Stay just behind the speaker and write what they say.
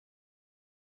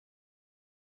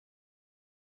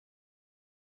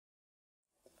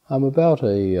I'm about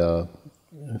a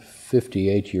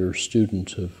 58-year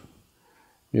student of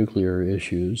nuclear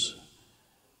issues,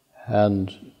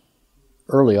 and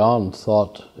early on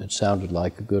thought it sounded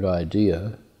like a good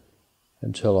idea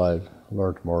until I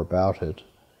learned more about it,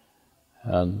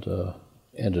 and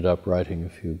ended up writing a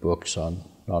few books on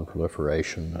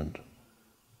nonproliferation and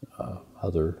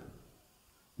other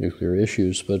nuclear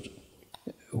issues. But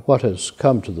what has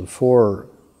come to the fore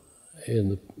in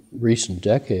the recent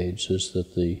decades is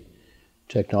that the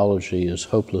technology is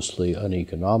hopelessly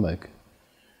uneconomic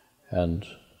and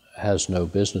has no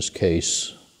business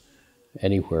case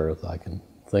anywhere that I can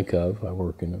think of. I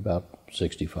work in about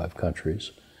 65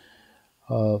 countries.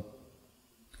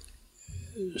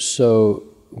 So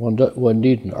one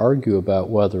needn't argue about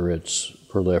whether it's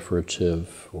proliferative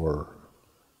or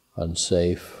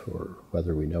unsafe or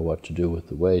whether we know what to do with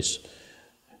the waste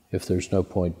if there's no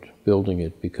point building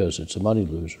it because it's a money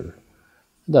loser.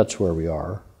 That's where we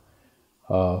are.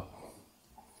 A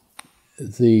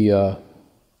new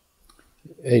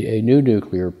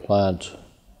nuclear plant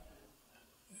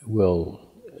will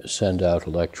send out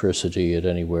electricity at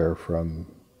anywhere from,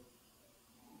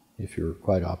 if you're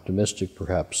quite optimistic,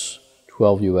 perhaps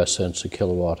 12 US cents a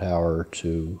kilowatt hour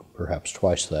to perhaps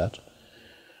twice that.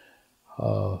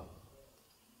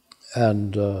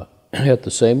 And at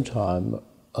the same time,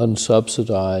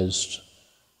 unsubsidized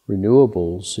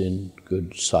renewables in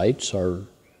good sites are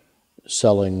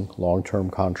selling long-term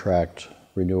contract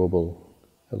renewable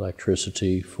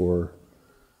electricity for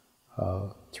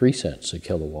 3 cents a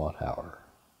kilowatt hour.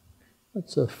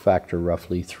 That's a factor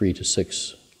roughly 3 to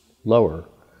 6 lower.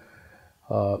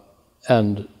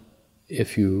 And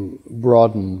if you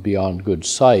broaden beyond good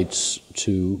sites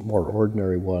to more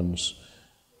ordinary ones,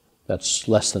 that's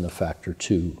less than a factor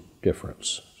 2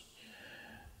 difference.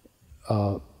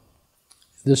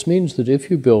 This means that if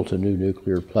you built a new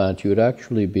nuclear plant, you would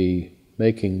actually be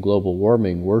making global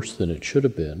warming worse than it should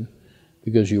have been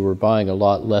because you were buying a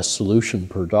lot less solution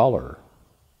per dollar.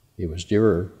 It was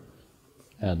dearer,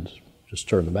 and just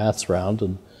turn the maths around,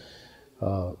 and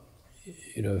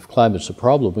if climate's a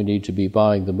problem, we need to be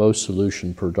buying the most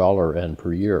solution per dollar and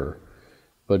per year.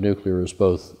 But nuclear is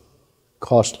both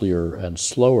costlier and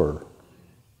slower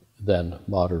than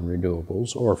modern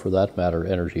renewables, or for that matter,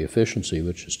 energy efficiency,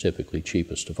 which is typically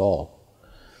cheapest of all.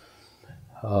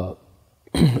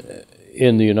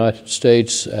 In the United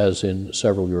States, as in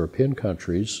several European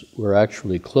countries, we're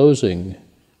actually closing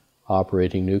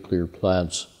operating nuclear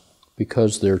plants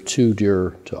because they're too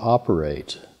dear to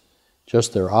operate.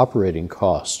 Just their operating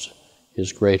cost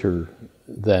is greater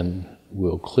than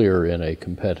will clear in a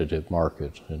competitive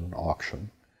market in an auction.